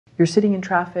You're sitting in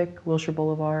traffic, Wilshire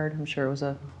Boulevard. I'm sure it was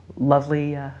a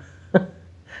lovely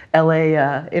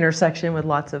LA intersection with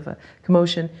lots of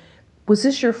commotion. Was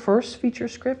this your first feature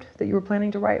script that you were planning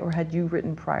to write, or had you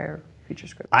written prior feature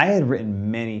scripts? I had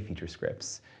written many feature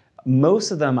scripts.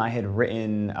 Most of them I had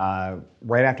written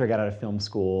right after I got out of film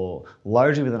school,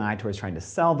 largely with an eye towards trying to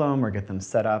sell them or get them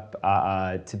set up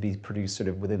to be produced sort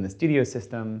of within the studio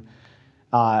system.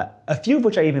 A few of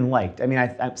which I even liked. I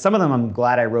mean, some of them I'm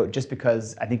glad I wrote just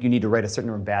because I think you need to write a certain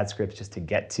number of bad scripts just to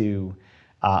get to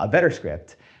a better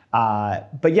script.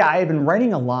 But yeah, I had been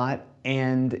writing a lot,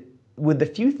 and with the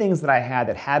few things that I had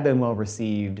that had been well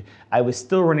received, I was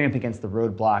still running up against the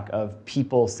roadblock of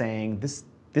people saying, this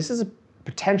is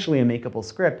potentially a makeable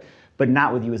script, but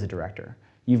not with you as a director.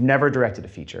 You've never directed a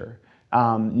feature.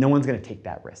 No one's going to take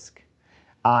that risk.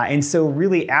 And so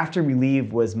really, After We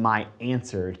Leave was my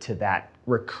answer to that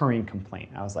recurring complaint.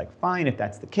 I was like, fine, if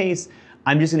that's the case,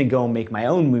 I'm just going to go and make my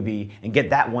own movie and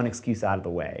get that one excuse out of the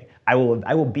way. I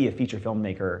will be a feature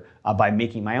filmmaker by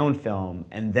making my own film,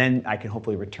 and then I can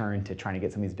hopefully return to trying to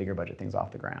get some of these bigger budget things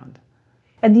off the ground.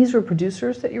 And these were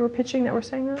producers that you were pitching that were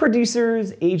saying that?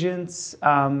 Producers, agents,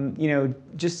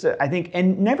 just I think,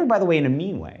 and never, by the way, in a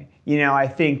mean way. I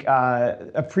think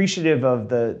appreciative of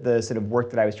the sort of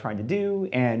work that I was trying to do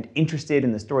and interested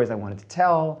in the stories I wanted to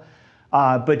tell,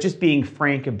 but just being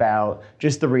frank about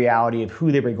just the reality of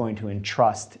who they were going to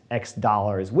entrust X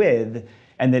dollars with,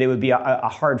 and that it would be a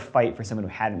hard fight for someone who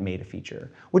hadn't made a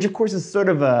feature, which of course is sort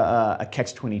of a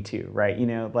catch-22, right?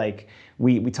 Like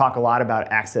we talk a lot about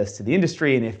access to the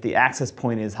industry, and if the access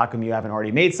point is how come you haven't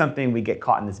already made something, we get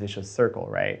caught in this vicious circle,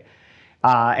 right?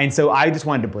 And so I just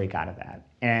wanted to break out of that.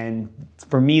 And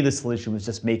for me, the solution was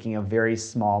just making a very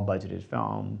small budgeted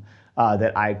film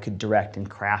that I could direct and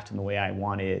craft in the way I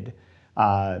wanted,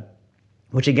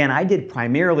 which again, I did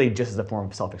primarily just as a form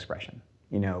of self-expression.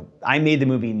 I made the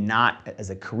movie not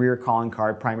as a career calling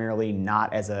card primarily,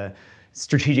 not as a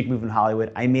strategic move in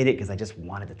Hollywood. I made it because I just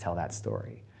wanted to tell that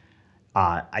story.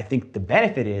 I think the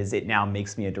benefit is it now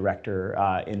makes me a director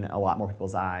in a lot more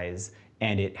people's eyes,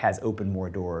 and it has opened more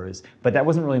doors. But that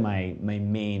wasn't really my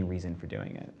main reason for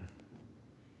doing it.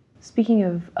 Speaking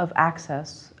of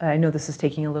access, I know this is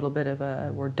taking a little bit of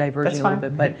we're diverging a little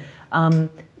bit, but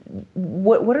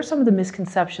what are some of the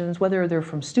misconceptions, whether they're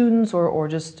from students or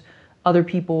just other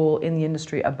people in the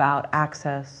industry, about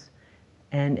access,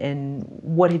 and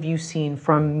what have you seen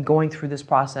from going through this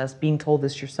process, being told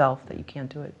this yourself that you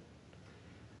can't do it?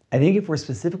 I think if we're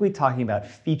specifically talking about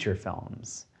feature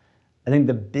films, I think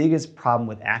the biggest problem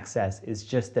with access is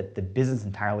just that the business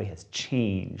entirely has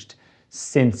changed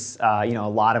since a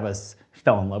lot of us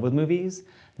fell in love with movies.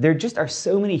 There just are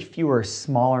so many fewer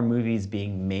smaller movies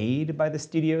being made by the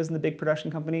studios and the big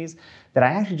production companies that I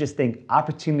actually just think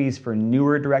opportunities for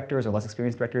newer directors or less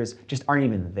experienced directors just aren't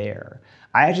even there.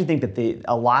 I actually think that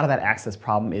a lot of that access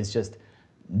problem is just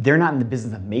they're not in the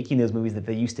business of making those movies that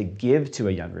they used to give to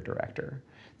a younger director.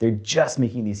 They're just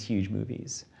making these huge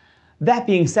movies. That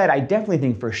being said, I definitely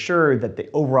think for sure that the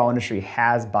overall industry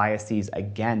has biases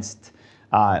against,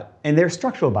 and they're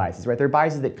structural biases, right? They're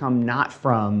biases that come not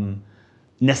from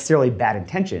necessarily bad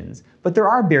intentions, but there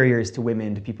are barriers to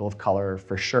women, to people of color,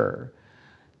 for sure.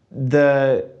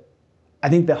 I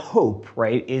think the hope,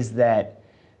 right, is that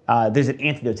there's an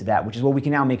antidote to that, which is, well, we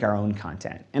can now make our own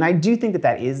content. And I do think that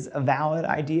that is a valid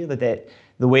idea, that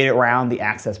the way around the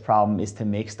access problem is to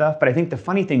make stuff. But I think the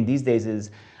funny thing these days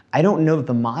is, I don't know that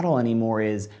the model anymore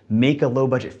is make a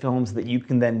low-budget film so that you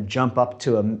can then jump up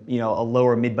to a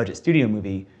lower mid-budget studio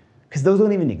movie, because those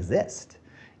don't even exist.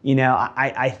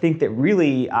 I think that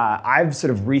really I've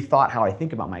sort of rethought how I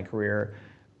think about my career.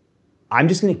 I'm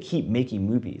just going to keep making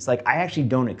movies. Like, I actually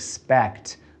don't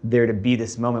expect there to be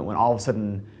this moment when all of a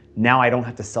sudden now I don't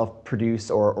have to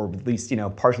self-produce or at least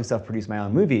partially self-produce my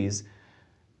own movies,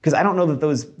 because I don't know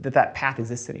that that path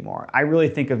exists anymore. I really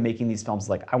think of making these films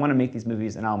like, I want to make these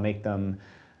movies and I'll make them.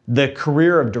 The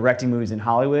career of directing movies in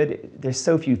Hollywood, there's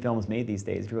so few films made these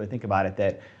days, if you really think about it,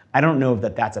 that I don't know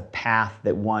that that's a path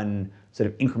that one sort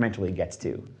of incrementally gets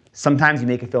to. Sometimes you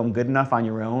make a film good enough on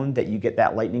your own that you get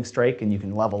that lightning strike and you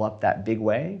can level up that big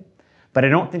way. But I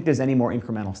don't think there's any more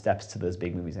incremental steps to those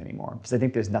big movies anymore, because I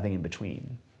think there's nothing in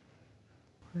between.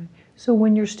 So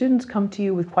when your students come to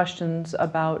you with questions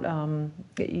about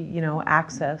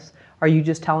access, are you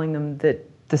just telling them that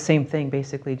the same thing,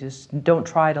 basically, just don't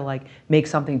try to make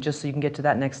something just so you can get to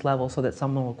that next level so that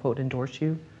someone will, quote, endorse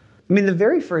you? I mean, the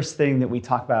very first thing that we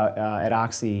talk about at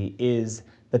Oxy is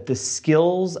that the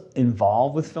skills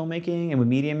involved with filmmaking and with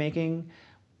media making,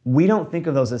 we don't think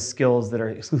of those as skills that are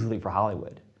exclusively for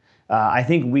Hollywood. I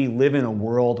think we live in a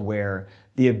world where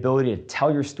the ability to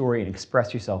tell your story and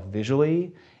express yourself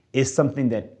visually is something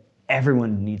that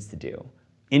everyone needs to do.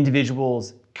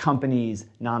 Individuals, companies,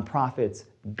 nonprofits,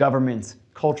 governments,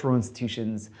 cultural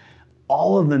institutions,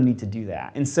 all of them need to do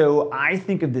that. And so I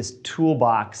think of this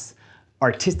toolbox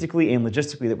artistically and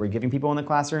logistically that we're giving people in the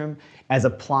classroom as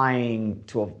applying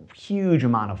to a huge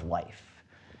amount of life.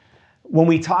 When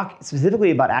we talk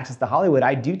specifically about access to Hollywood,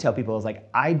 I do tell people,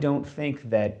 I don't think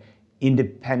that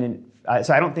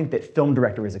I don't think that film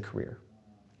director is a career.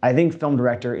 I think film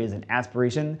director is an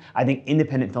aspiration. I think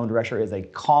independent film director is a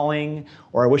calling,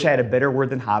 or I wish I had a better word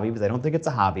than hobby, because I don't think it's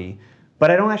a hobby. But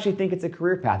I don't actually think it's a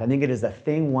career path. I think it is a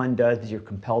thing one does because you're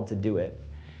compelled to do it.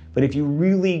 But if you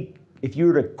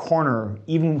were to corner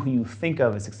even who you think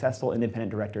of as successful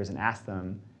independent directors and ask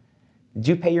them, did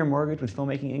you pay your mortgage with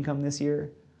filmmaking income this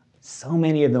year? So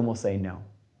many of them will say no.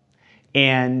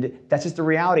 And that's just the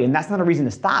reality. And that's not a reason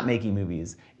to stop making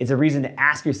movies. It's a reason to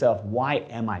ask yourself, why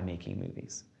am I making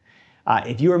movies?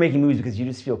 If you are making movies because you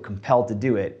just feel compelled to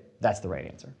do it, that's the right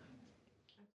answer.